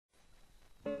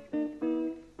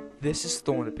This is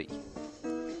Thornaby,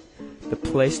 the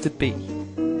place to be.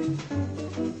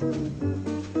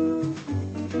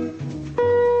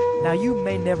 Now you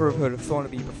may never have heard of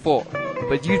Thornaby before,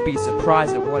 but you'd be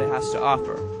surprised at what it has to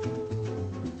offer.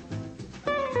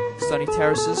 Sunny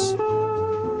terraces,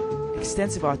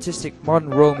 extensive artistic modern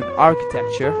Roman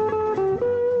architecture,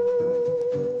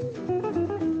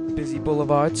 busy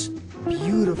boulevards,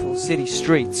 beautiful city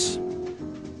streets,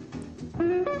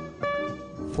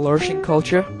 flourishing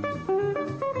culture,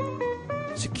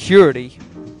 security,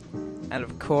 and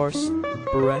of course,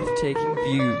 breathtaking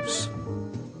views.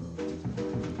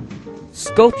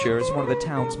 Sculpture is one of the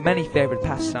town's many favorite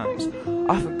pastimes,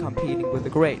 often competing with the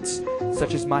greats,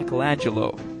 such as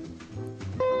Michelangelo.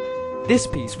 This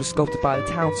piece was sculpted by the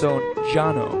town's own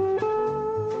Giano.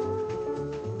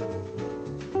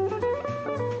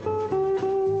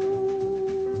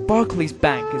 Barclays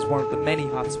Bank is one of the many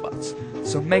hotspots,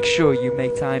 so make sure you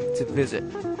make time to visit.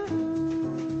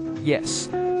 Yes,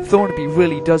 Thornaby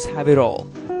really does have it all,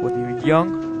 whether you're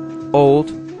young, old,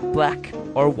 black,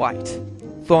 or white.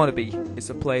 Thornaby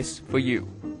is a place for you.